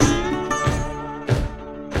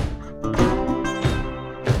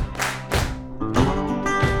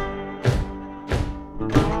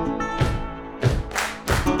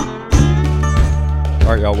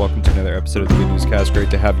y'all? Welcome to another episode of the Good Newscast.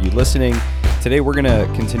 Great to have you listening. Today we're going to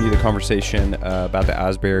continue the conversation about the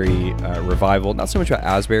Asbury revival. Not so much about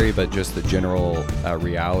Asbury, but just the general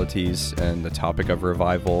realities and the topic of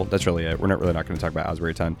revival. That's really it. We're not going to talk about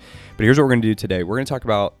Asbury a ton. But here's what we're going to do today. We're going to talk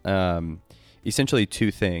about essentially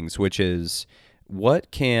two things, which is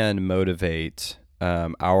what can motivate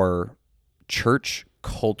our church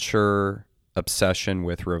culture obsession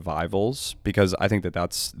with revivals, because I think that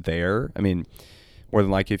that's there. I mean, more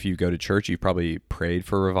than likely, if you go to church, you've probably prayed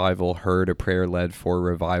for revival, heard a prayer led for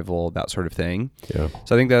revival, that sort of thing. Yeah.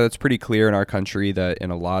 So I think that it's pretty clear in our country that in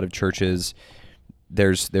a lot of churches,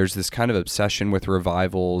 there's this kind of obsession with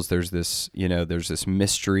revivals. There's this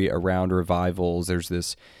mystery around revivals. There's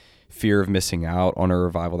this fear of missing out on a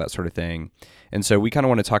revival, that sort of thing. And so we kind of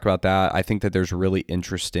want to talk about that. I think that there's really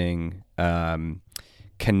interesting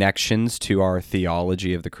connections to our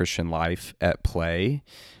theology of the Christian life at play.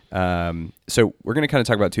 So we're going to kind of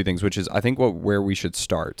talk about two things, which is I think where we should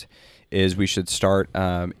start is we should start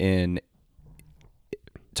in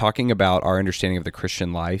talking about our understanding of the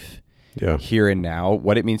Christian life here and now,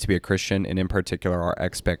 what it means to be a Christian, and in particular our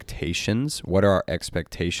expectations. What are our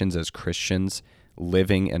expectations as Christians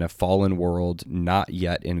living in a fallen world, not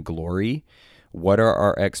yet in glory? What are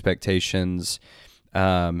our expectations?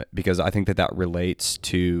 Because I think that relates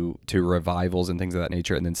to revivals and things of that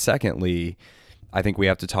nature. And then secondly, I think we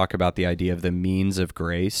have to talk about the idea of the means of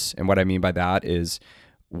grace. And what I mean by that is,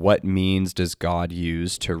 what means does God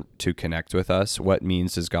use to connect with us? What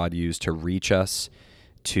means does God use to reach us,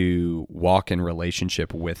 to walk in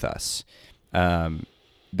relationship with us?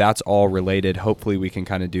 That's all related. Hopefully we can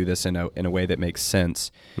kind of do this in a way that makes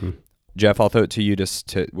sense. Jeff, I'll throw it to you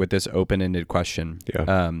with this open-ended question.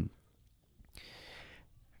 Yeah.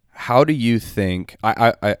 How do you think,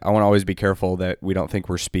 I want to always be careful that we don't think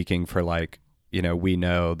we're speaking for we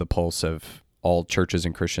know the pulse of all churches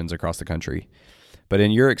and Christians across the country. But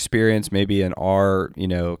in your experience, maybe in our,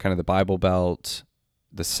 kind of the Bible Belt,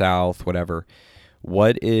 the South, whatever,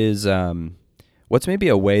 what's maybe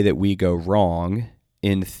a way that we go wrong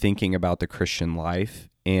in thinking about the Christian life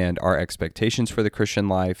and our expectations for the Christian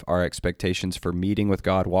life, our expectations for meeting with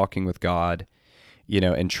God, walking with God,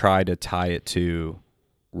 and try to tie it to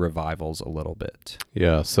revivals a little bit?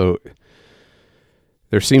 Yeah. So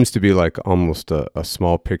there seems to be like almost a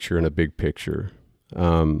small picture and a big picture.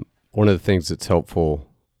 One of the things that's helpful,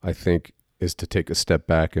 I think, is to take a step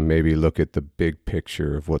back and maybe look at the big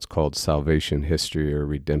picture of what's called salvation history or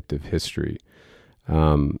redemptive history.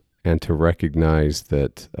 And to recognize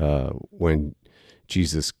that when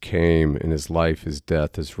Jesus came in his life, his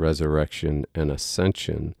death, his resurrection, and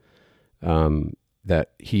ascension, that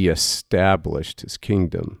he established his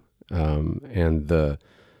kingdom, and the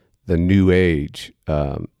new age,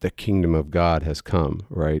 the kingdom of God has come,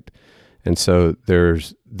 right? And so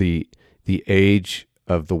there's the age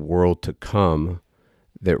of the world to come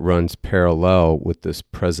that runs parallel with this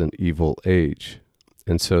present evil age.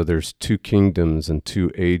 And so there's two kingdoms and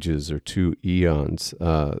two ages or two eons.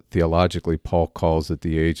 Theologically, Paul calls it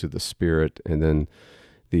the age of the spirit and then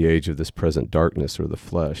the age of this present darkness or the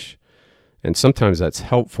flesh. And sometimes that's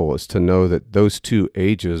helpful, is to know that those two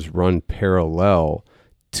ages run parallel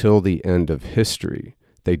till the end of history.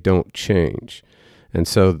 They don't change. And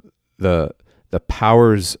so the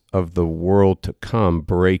powers of the world to come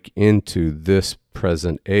break into this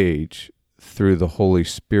present age through the Holy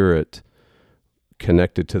Spirit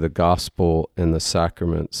connected to the gospel and the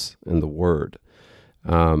sacraments and the word.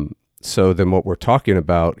 So then what we're talking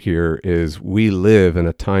about here is we live in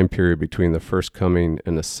a time period between the first coming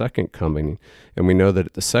and the second coming. And we know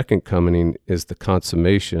that the second coming is the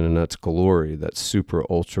consummation, and that's glory, that's super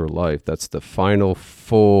ultra life. That's the final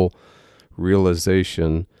full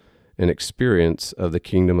realization and experience of the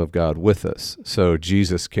kingdom of God with us. So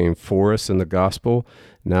Jesus came for us in the gospel.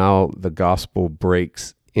 Now the gospel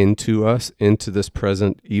breaks into us, into this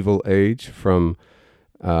present evil age from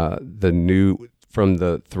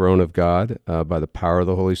the throne of God by the power of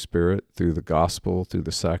the Holy Spirit, through the gospel, through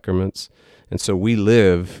the sacraments. And so we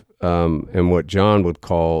live in what John would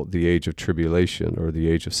call the age of tribulation or the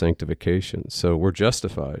age of sanctification. So we're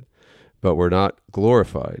justified, but we're not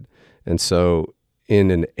glorified. And so in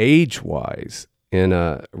an age-wise, in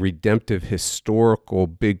a redemptive, historical,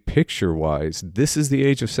 big picture-wise, this is the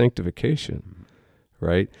age of sanctification,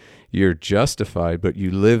 right? You're justified, but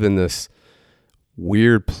you live in this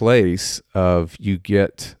weird place of you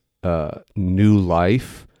get new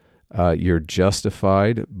life, you're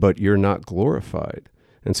justified, but you're not glorified.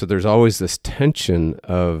 And so there's always this tension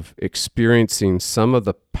of experiencing some of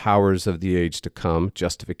the powers of the age to come,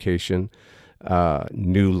 justification,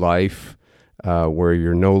 new life, where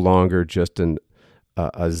you're no longer just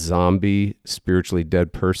a zombie, spiritually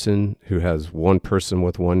dead person who has one person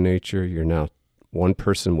with one nature. You're now one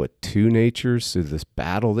person with two natures through this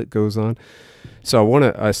battle that goes on. So I want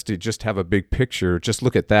us to just have a big picture. Just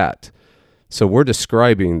look at that. So we're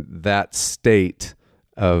describing that state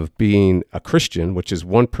of being a Christian, which is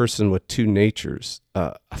one person with two natures,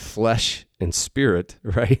 flesh and spirit,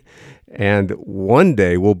 right? And one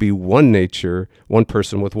day we'll be one nature, one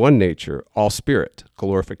person with one nature, all spirit,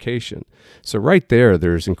 glorification. So right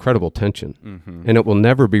there's incredible tension, and it will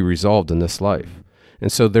never be resolved in this life.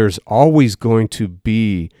 And so there's always going to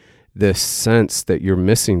be this sense that you're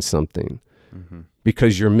missing something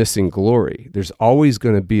because you're missing glory. There's always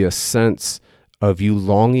going to be a sense of you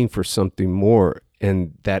longing for something more,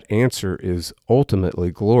 and that answer is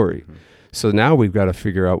ultimately glory. So now we've got to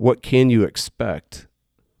figure out, what can you expect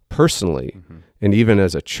personally, and even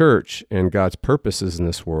as a church and God's purposes in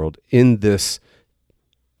this world, in this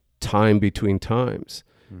time between times,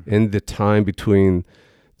 in the time between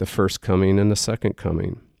the first coming and the second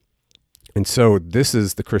coming. And so this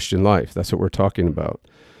is the Christian life. That's what we're talking about.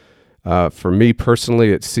 For me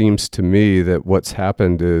personally, it seems to me that what's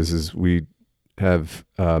happened is we have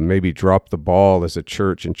maybe dropped the ball as a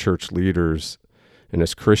church and church leaders and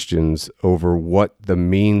as Christians over what the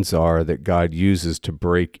means are that God uses to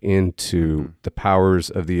break into the powers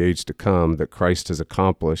of the age to come, that Christ has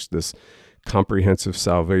accomplished, this comprehensive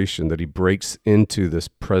salvation, that he breaks into this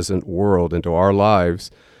present world, into our lives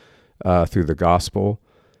through the gospel,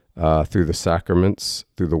 through the sacraments,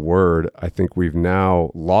 through the word. I think we've now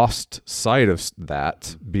lost sight of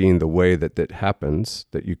that being the way that happens,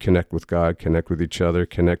 that you connect with God, connect with each other,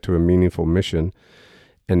 connect to a meaningful mission.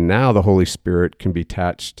 And now the Holy Spirit can be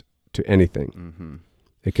attached to anything.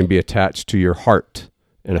 It can be attached to your heart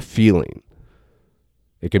and a feeling.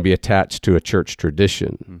 It can be attached to a church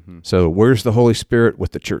tradition. So where's the Holy Spirit?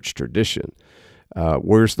 With the church tradition.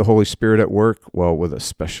 Where's the Holy Spirit at work? Well, with a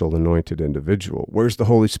special anointed individual. Where's the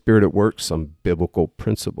Holy Spirit at work? Some biblical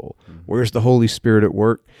principle. Where's the Holy Spirit at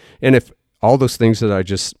work? And if all those things that I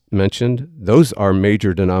just mentioned, those are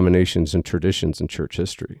major denominations and traditions in church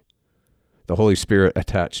history. The Holy Spirit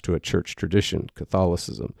attached to a church tradition,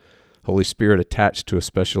 Catholicism. Holy Spirit attached to a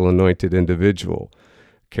special anointed individual,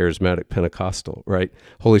 charismatic Pentecostal, right?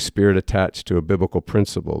 Holy Spirit attached to a biblical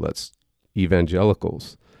principle, that's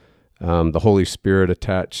evangelicals. The Holy Spirit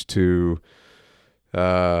attached to,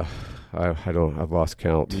 I've lost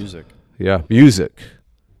count. Music. Yeah, music.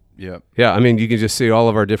 Yeah. Yeah, I mean, you can just see all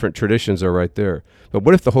of our different traditions are right there. But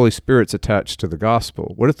what if the Holy Spirit's attached to the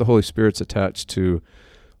gospel? What if the Holy Spirit's attached to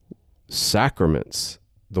sacraments,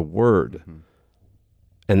 the word,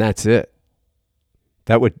 and that's it?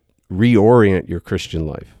 That would reorient your Christian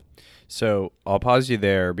life. So I'll pause you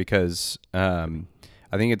there because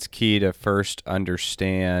I think it's key to first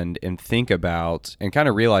understand and think about and kind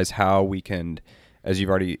of realize how we can, as you've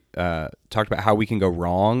already talked about, how we can go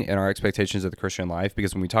wrong in our expectations of the Christian life.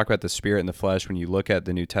 Because when we talk about the spirit and the flesh, when you look at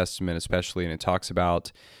the New Testament especially, and it talks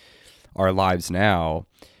about our lives now,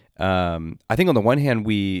 I think on the one hand,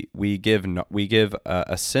 we give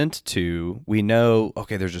assent to, we know,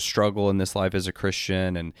 okay, there's a struggle in this life as a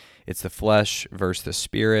Christian, and it's the flesh versus the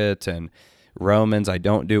spirit, and Romans, I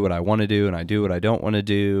don't do what I want to do, and I do what I don't want to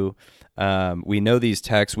do. We know these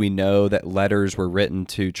texts. We know that letters were written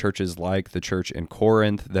to churches like the church in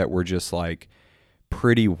Corinth that were just like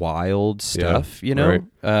pretty wild stuff, you know?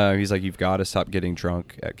 Right. He's like, you've got to stop getting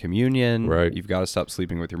drunk at communion. Right. You've got to stop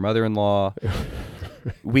sleeping with your mother-in-law.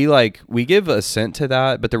 We give assent to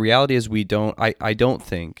that, but the reality is we don't, I don't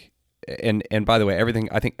think, and by the way,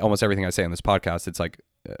 I think almost everything I say on this podcast, it's like,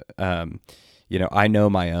 I know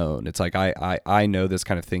my own. It's like, I know this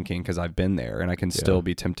kind of thinking because I've been there and I can still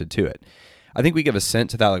be tempted to it. I think we give assent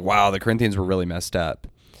to that, like, wow, the Corinthians were really messed up.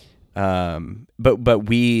 But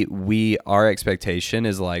we our expectation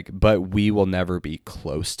is like, but we will never be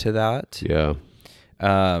close to that. Yeah.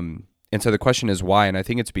 And so the question is why? And I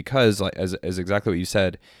think it's because, like, as exactly what you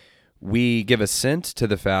said, we give assent to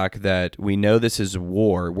the fact that we know this is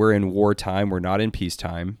war. We're in wartime. We're not in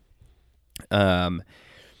peacetime.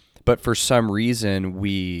 But for some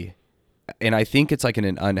reason and I think it's like in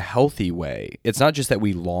an unhealthy way. It's not just that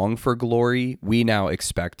we long for glory. We now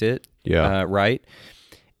expect it. Yeah. Right.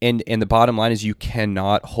 And the bottom line is you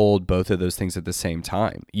cannot hold both of those things at the same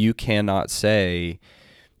time. You cannot say,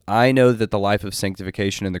 I know that the life of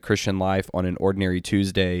sanctification in the Christian life on an ordinary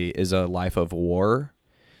Tuesday is a life of war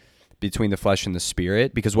between the flesh and the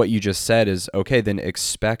spirit, because what you just said is, okay, then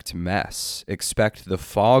expect mess, expect the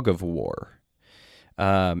fog of war,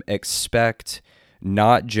 expect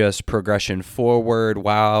not just progression forward.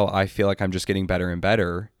 Wow, I feel like I'm just getting better and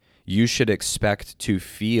better. you should expect to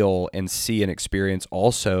feel and see and experience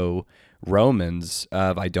also Romans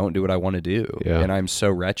of I don't do what I want to do, and I'm so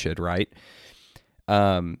wretched, right?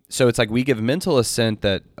 So it's like we give mental assent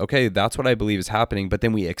that, okay, that's what I believe is happening, but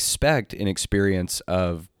then we expect an experience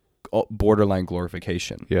of borderline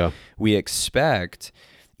glorification. Yeah. We expect,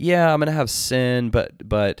 I'm going to have sin,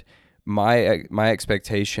 but my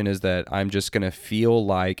expectation is that I'm just going to feel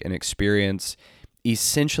like an experience.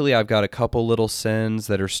 Essentially, I've got a couple little sins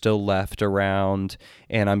that are still left around,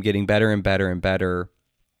 and I'm getting better and better and better.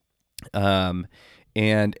 And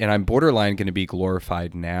I'm borderline going to be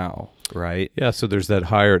glorified now, right? Yeah, so there's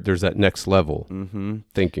that next level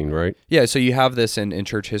thinking, right? Yeah, so you have this in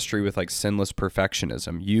church history with like sinless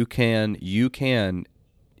perfectionism. You can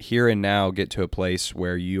here and now get to a place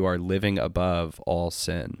where you are living above all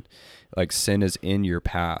sin. Like sin is in your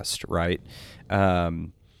past, right?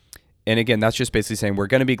 And again, that's just basically saying we're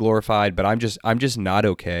going to be glorified, but I'm just not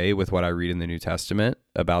okay with what I read in the New Testament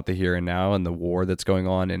about the here and now and the war that's going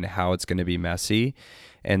on and how it's going to be messy.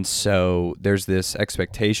 And so there's this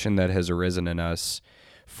expectation that has arisen in us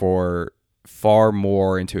for far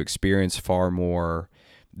more and to experience far more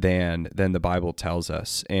than the Bible tells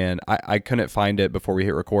us. And I couldn't find it before we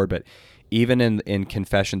hit record, but even in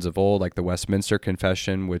confessions of old, like the Westminster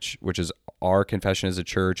Confession, which is our confession as a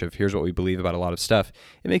church of here's what we believe about a lot of stuff,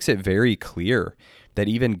 it makes it very clear that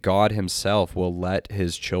even God himself will let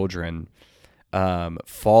his children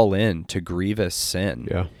fall into grievous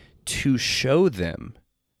sin to show them,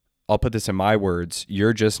 I'll put this in my words,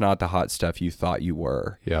 you're just not the hot stuff you thought you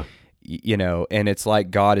were. Yeah. You know, and it's like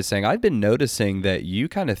God is saying, I've been noticing that you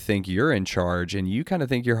kind of think you're in charge and you kind of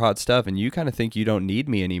think you're hot stuff and you kind of think you don't need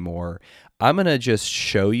me anymore. I'm going to just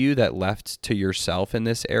show you that left to yourself in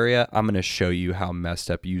this area, I'm going to show you how messed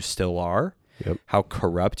up you still are, how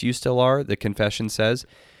corrupt you still are, the confession says.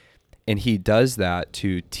 And he does that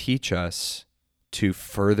to teach us to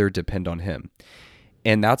further depend on him.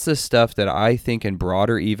 And that's the stuff that I think in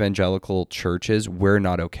broader evangelical churches, we're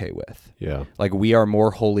not okay with. Yeah. Like we are more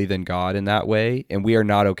holy than God in that way. And we are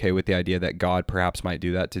not okay with the idea that God perhaps might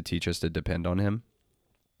do that to teach us to depend on him.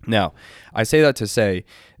 Now, I say that to say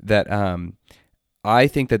that I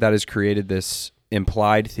think that has created this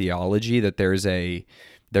implied theology that there's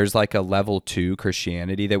like a level 2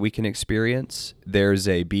 Christianity that we can experience. There's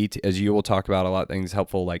a B, as you will talk about a lot of things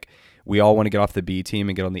helpful, like we all want to get off the B team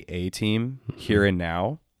and get on the A team here and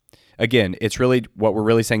now. Again, it's really, what we're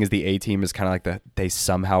really saying is the A team is kind of like they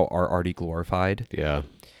somehow are already glorified. Yeah.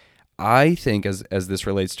 I think as this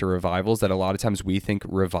relates to revivals, that a lot of times we think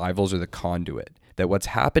revivals are the conduit. That what's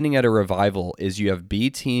happening at a revival is you have B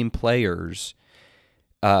team players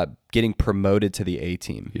getting promoted to the A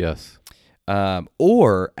team. Yes.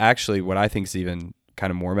 Or actually what I think is even kind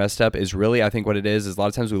of more messed up is really, I think what it is a lot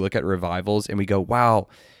of times we look at revivals and we go, wow,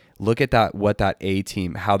 look at how the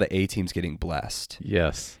A team's getting blessed.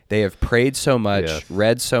 Yes. They have prayed so much,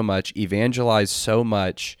 read so much, evangelized so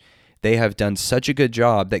much. They have done such a good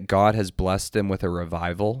job that God has blessed them with a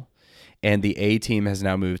revival. And the A team has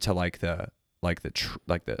now moved to like the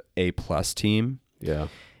A plus team. Yeah.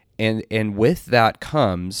 And with that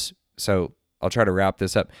comes, so I'll try to wrap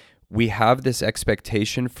this up. We have this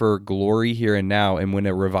expectation for glory here and now. And when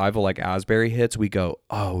a revival like Asbury hits, we go,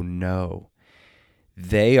 oh no.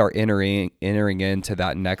 They are entering into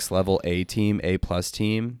that next level A team, A plus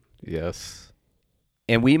team. Yes.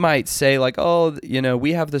 And we might say like, oh,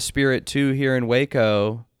 we have the Spirit too here in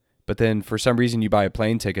Waco, but then for some reason you buy a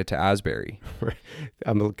plane ticket to Asbury.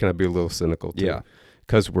 Can I be a little cynical too? Yeah.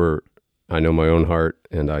 Because I know my own heart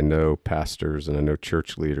and I know pastors and I know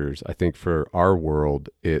church leaders. I think for our world,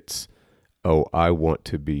 it's, I want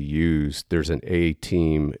to be used. There's an A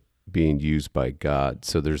team being used by God.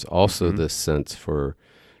 So there's also this sense for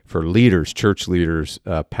leaders, church leaders,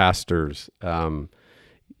 pastors,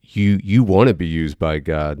 you want to be used by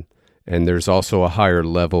God. And there's also a higher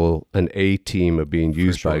level, an A team of being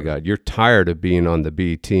used by God. You're tired of being on the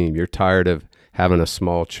B team. You're tired of having a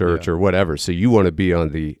small church or whatever. So you want to be on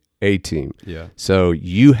the A team. Yeah. So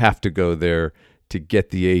you have to go there to get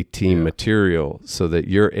the A team material so that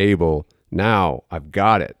you're able, now I've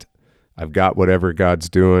got it. I've got whatever God's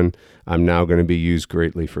doing. I'm now going to be used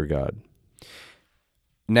greatly for God.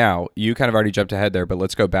 Now, you kind of already jumped ahead there, but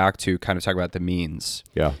let's go back to kind of talk about the means.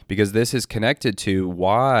 Yeah. Because this is connected to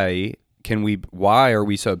why are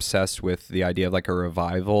we so obsessed with the idea of like a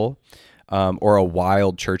revival or a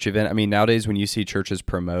wild church event? I mean, nowadays when you see churches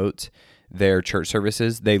promote their church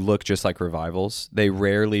services, they look just like revivals. They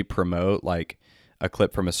rarely promote like a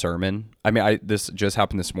clip from a sermon. I mean, this just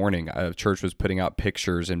happened this morning. A church was putting out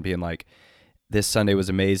pictures and being like, this Sunday was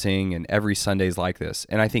amazing, and every Sunday's like this.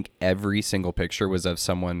 And I think every single picture was of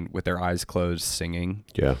someone with their eyes closed singing.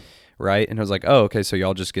 Yeah. Right? And I was like, oh, okay, so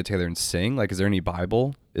y'all just get together and sing? Like, is there any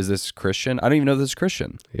Bible? Is this Christian? I don't even know if this is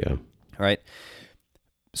Christian. Yeah. Right?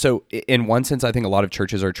 So in one sense, I think a lot of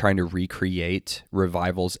churches are trying to recreate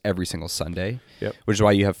revivals every single Sunday, Yep. which is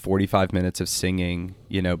why you have 45 minutes of singing,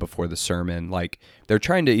 before the sermon. Like, they're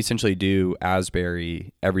trying to essentially do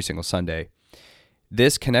Asbury every single Sunday.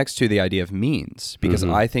 This connects to the idea of means, because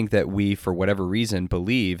I think that we, for whatever reason,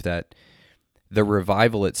 believe that the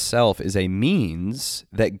revival itself is a means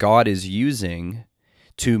that God is using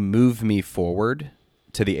to move me forward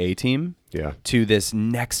to the A-team, to this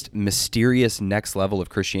mysterious next level of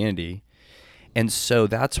Christianity. And so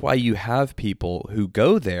that's why you have people who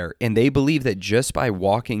go there and they believe that just by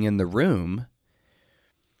walking in the room,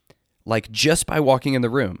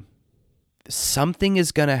 something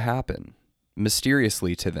is going to happen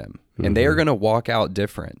mysteriously to them, and they are going to walk out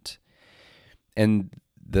different. And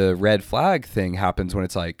the red flag thing happens when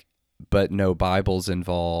it's like, but no Bible's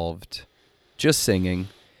involved, just singing.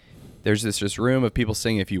 There's this room of people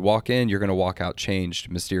singing. If you walk in, you're going to walk out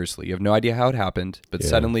changed mysteriously. You have no idea how it happened, but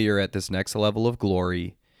suddenly you're at this next level of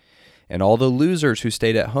glory. And all the losers who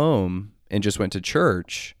stayed at home and just went to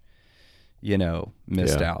church,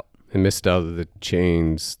 missed out. And missed out of the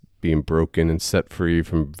chains being broken and set free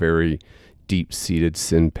from very deep-seated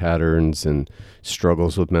sin patterns and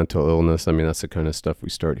struggles with mental illness. I mean, that's the kind of stuff we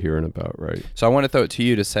start hearing about, right? So I want to throw it to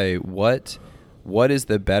you to say, what is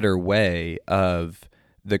the better way of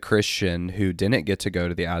the Christian who didn't get to go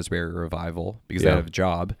to the Asbury revival because they had a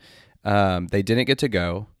job? They didn't get to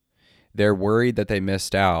go. They're worried that they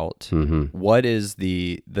missed out. What is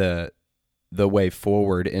the way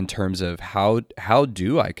forward in terms of how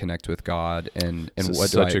do I connect with God and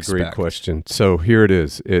what do I expect? Such a great question. So here it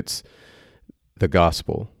is. It's the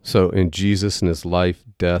gospel. So in Jesus and his life,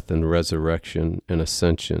 death, and resurrection and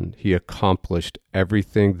ascension, he accomplished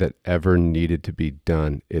everything that ever needed to be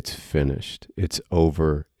done. It's finished. It's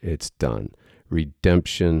over. It's done.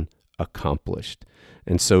 Redemption accomplished.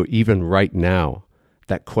 And so even right now,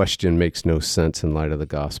 that question makes no sense in light of the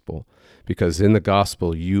gospel, because in the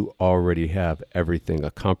gospel, you already have everything, a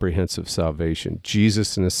comprehensive salvation.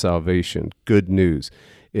 Jesus and his salvation, good news.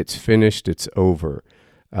 It's finished. It's over.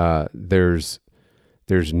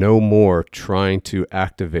 There's no more trying to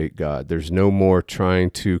activate God. There's no more trying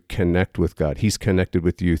to connect with God. He's connected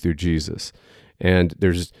with you through Jesus. And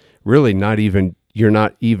there's really you're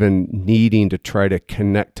not even needing to try to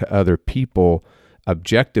connect to other people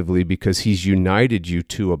objectively, because he's united you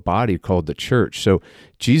to a body called the church. So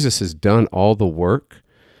Jesus has done all the work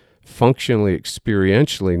functionally,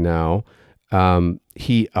 experientially now.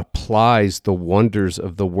 He applies the wonders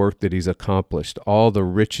of the work that he's accomplished, all the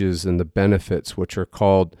riches and the benefits, which are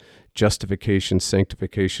called justification,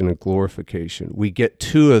 sanctification, and glorification. We get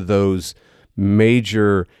two of those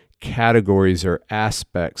major categories or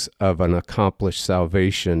aspects of an accomplished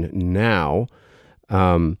salvation now.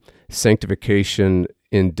 Sanctification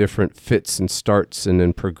in different fits and starts and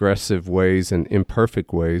in progressive ways and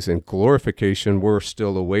imperfect ways, and glorification we're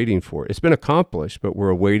still awaiting for. It's been accomplished, but we're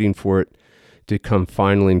awaiting for it to come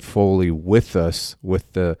finally and fully with us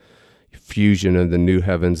with the fusion of the new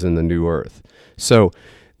heavens and the new earth. So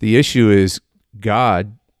the issue is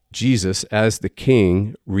God, Jesus, as the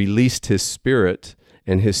King, released his Spirit,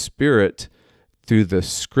 and his Spirit through the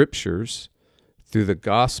scriptures, through the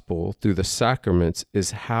gospel, through the sacraments,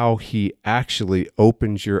 is how he actually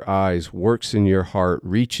opens your eyes, works in your heart,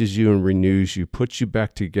 reaches you and renews you, puts you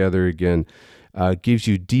back together again, gives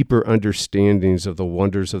you deeper understandings of the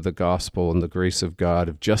wonders of the gospel and the grace of God,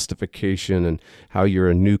 of justification, and how you're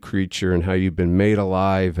a new creature and how you've been made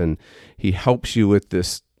alive. And he helps you with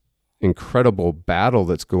this incredible battle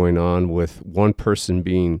that's going on with one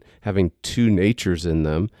person having two natures in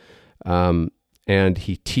them. And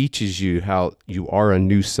he teaches you how you are a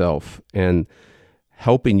new self, and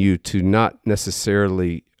helping you to not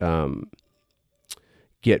necessarily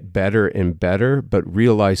get better and better, but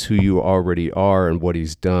realize who you already are and what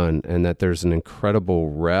he's done, and that there's an incredible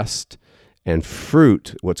rest and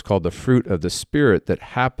fruit, what's called the fruit of the Spirit, that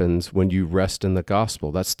happens when you rest in the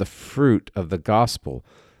gospel. That's the fruit of the gospel.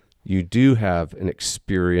 You do have an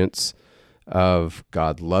experience of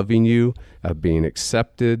God loving you, of being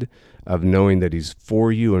accepted, of knowing that he's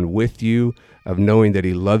for you and with you, of knowing that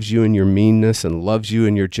he loves you in your meanness and loves you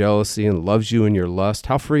in your jealousy and loves you in your lust.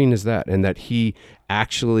 How freeing is that? And that he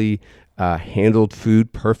actually handled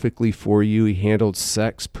food perfectly for you. He handled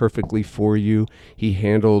sex perfectly for you. He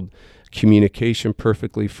handled communication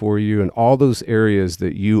perfectly for you. And all those areas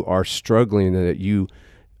that you are struggling and that you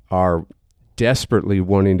are desperately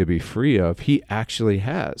wanting to be free of, he actually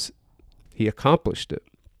has. He accomplished it.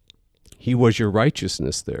 He was your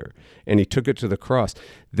righteousness there, and he took it to the cross.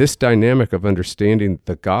 This dynamic of understanding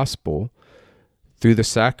the gospel through the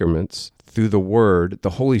sacraments, through the word,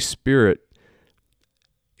 the Holy Spirit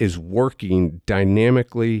is working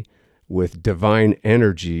dynamically with divine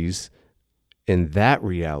energies in that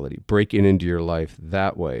reality, breaking into your life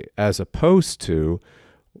that way, as opposed to,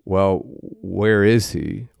 well, where is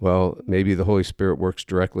he? Well, maybe the Holy Spirit works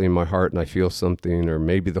directly in my heart and I feel something, or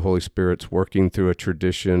maybe the Holy Spirit's working through a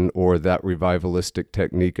tradition or that revivalistic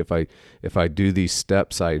technique. If I do these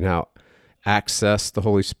steps, I now access the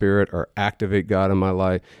Holy Spirit or activate God in my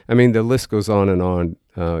life. I mean, the list goes on and on.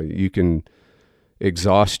 You can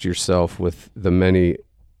exhaust yourself with the many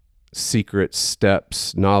secret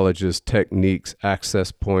steps, knowledges, techniques,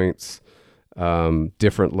 access points,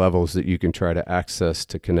 different levels that you can try to access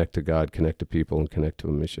to connect to God, connect to people, and connect to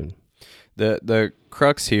a mission. The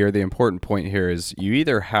crux here, the important point here is we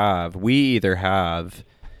either have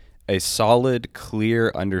a solid,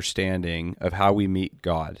 clear understanding of how we meet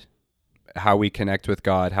God, how we connect with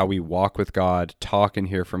God, how we walk with God, talk and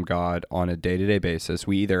hear from God on a day-to-day basis.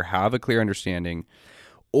 We either have a clear understanding,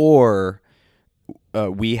 or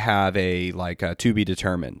we have a to be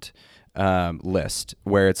determined list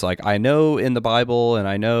where it's like, I know in the Bible and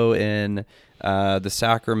I know in the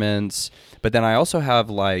sacraments, but then I also have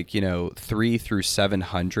 3 through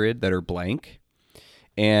 700 that are blank.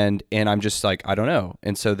 And I'm just like, I don't know.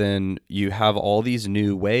 And so then you have all these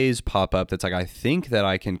new ways pop up that's like, I think that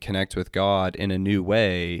I can connect with God in a new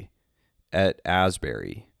way at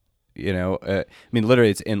Asbury. I mean,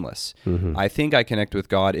 literally it's endless. Mm-hmm. I think I connect with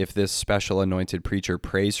God if this special anointed preacher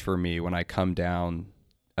prays for me when I come down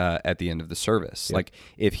at the end of the service. Yep. Like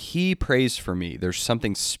if he prays for me, there's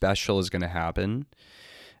something special is going to happen.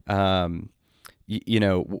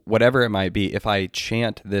 Whatever it might be, if I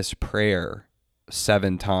chant this prayer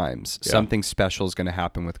 7 times, something special is going to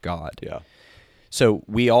happen with God. Yeah. So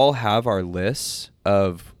we all have our lists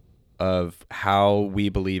of how we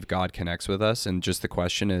believe God connects with us, and just the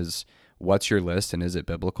question is, what's your list, and is it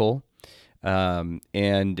biblical? And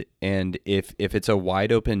if it's a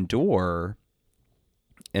wide open door,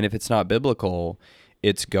 and if it's not biblical,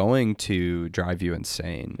 it's going to drive you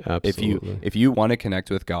insane. Absolutely. If you want to connect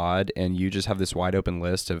with God and you just have this wide open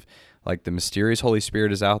list of like the mysterious Holy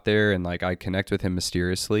Spirit is out there and like I connect with him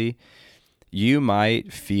mysteriously, you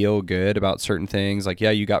might feel good about certain things. Like,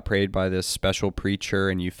 yeah, you got prayed by this special preacher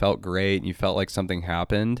and you felt great and you felt like something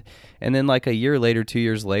happened. And then like a year later, 2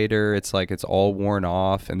 years later, it's like it's all worn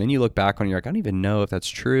off. And then you look back on it, you're like, I don't even know if that's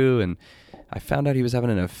true. And I found out he was having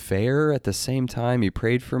an affair at the same time he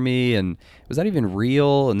prayed for me. And was that even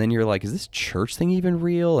real? And then you're like, is this church thing even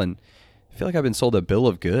real? And I feel like I've been sold a bill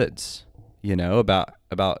of goods,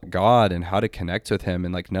 about God and how to connect with him.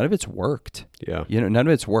 And like, none of it's worked. Yeah. None of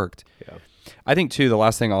it's worked. Yeah. I think too, the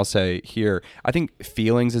last thing I'll say here, I think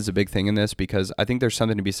feelings is a big thing in this, because I think there's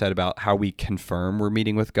something to be said about how we confirm we're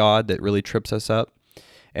meeting with God that really trips us up.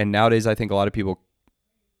 And nowadays, I think a lot of people,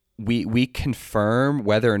 we confirm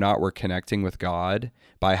whether or not we're connecting with God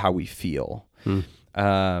by how we feel.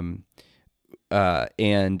 And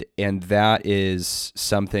that is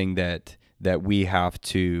something that we have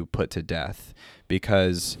to put to death,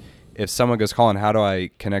 because if someone goes, Colin, how do I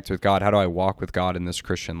connect with God? How do I walk with God in this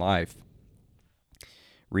Christian life?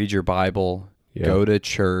 Read your Bible, go to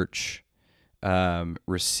church,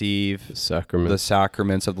 receive the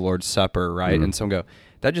sacraments of the Lord's Supper, right? And some go,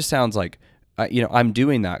 that just sounds like, I'm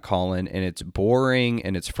doing that, Colin, and it's boring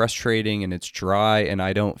and it's frustrating and it's dry and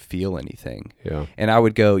I don't feel anything. Yeah. And I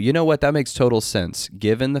would go, you know what? That makes total sense,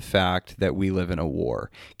 given the fact that we live in a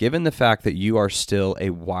war, given the fact that you are still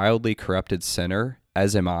a wildly corrupted sinner,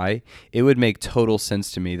 as am I. It would make total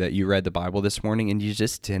sense to me that you read the Bible this morning and you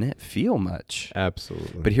just didn't feel much.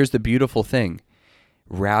 Absolutely. But here's the beautiful thing.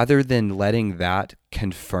 Rather than letting that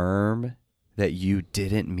confirm that you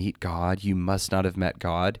didn't meet God, you must not have met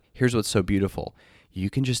God, here's what's so beautiful. You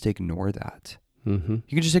can just ignore that. Mm-hmm.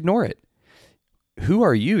 You can just ignore it. Who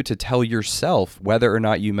are you to tell yourself whether or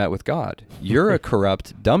not you met with God? You're a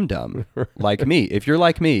corrupt dum-dum like me. If you're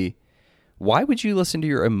like me, why would you listen to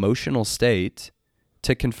your emotional state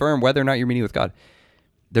to confirm whether or not you're meeting with God?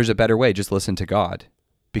 There's a better way. Just listen to God,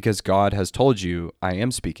 because God has told you, I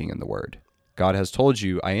am speaking in the Word. God has told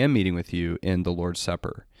you, I am meeting with you in the Lord's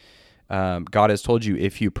Supper. God has told you,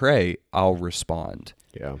 if you pray, I'll respond.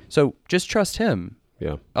 Yeah. So just trust him.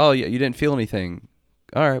 Yeah. Oh, yeah, you didn't feel anything.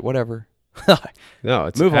 All right, whatever. No,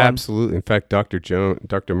 it's Move on. Absolutely. In fact,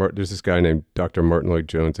 there's this guy named Dr. Martin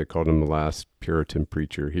Lloyd-Jones. They called him the last Puritan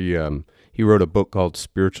preacher. He wrote a book called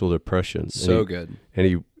Spiritual Depression. So good.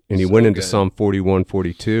 And And he So went into good. Psalm 41,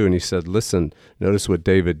 42, and he said, listen, notice what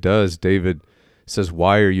David does. David says,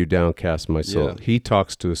 why are you downcast, my soul? Yeah. He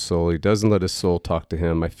talks to his soul. He doesn't let his soul talk to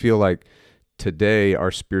him. I feel like today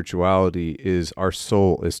our spirituality is our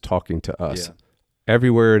soul is talking to us Yeah.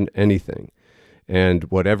 everywhere and anything. And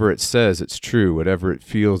whatever it says, it's true. Whatever it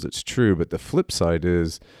feels, it's true. But the flip side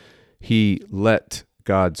is he let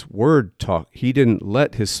God's word talk. He didn't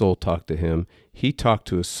let his soul talk to him. He talked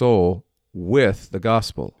to his soul with the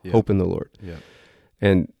gospel, Yeah. hope in the Lord. Yeah.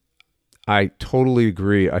 And I totally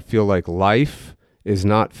agree. I feel like life is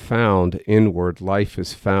not found inward. Life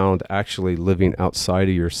is found actually living outside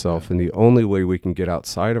of yourself. And the only way we can get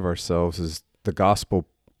outside of ourselves is the gospel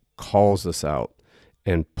calls us out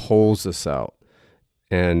and pulls us out.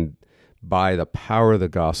 And by the power of the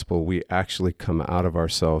gospel, we actually come out of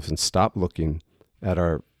ourselves and stop looking at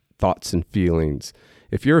our thoughts and feelings.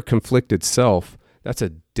 If you're a conflicted self, that's a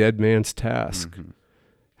dead man's task. Mm-hmm.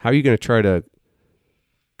 How are you going to try to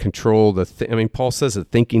control Paul says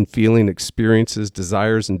that thinking, feeling, experiences,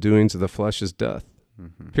 desires, and doings of the flesh is death.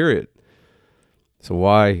 Mm-hmm. Period. So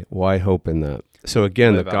why hope in that? So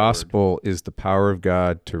again, Live the outward. gospel is the power of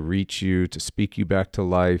God to reach you, to speak you back to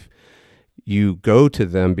life. You go to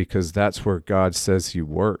them because that's where God says he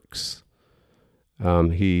works.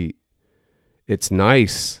 It's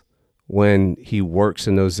nice when he works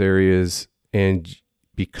in those areas, and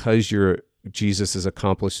because Jesus has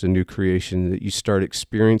accomplished a new creation, that you start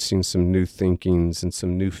experiencing some new thinkings and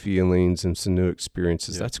some new feelings and some new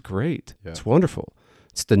experiences. Yeah. That's great. Yeah. It's wonderful.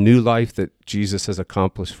 It's the new life that Jesus has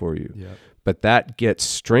accomplished for you. Yeah. But that gets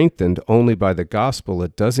strengthened only by the gospel.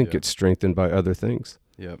 It doesn't Yeah. get strengthened by other things.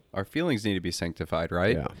 Yeah. Our feelings need to be sanctified,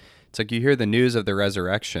 right? Yeah. It's like you hear the news of the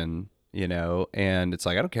resurrection, and it's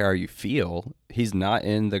like, I don't care how you feel. He's not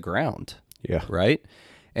in the ground, Yeah. right?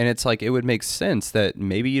 And it's like, it would make sense that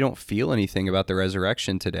maybe you don't feel anything about the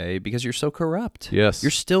resurrection today because you're so corrupt. Yes. You're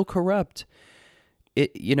still corrupt.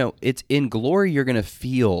 It's in glory you're going to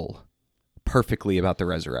feel perfectly about the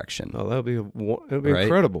resurrection. Oh, that'd be Right?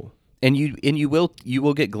 incredible. And you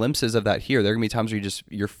will get glimpses of that here. There are going to be times where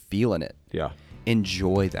you're feeling it. Yeah.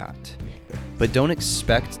 Enjoy that. But don't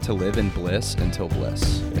expect to live in bliss until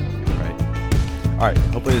bliss. Right? All right.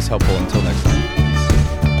 Hopefully this is helpful. Until next time.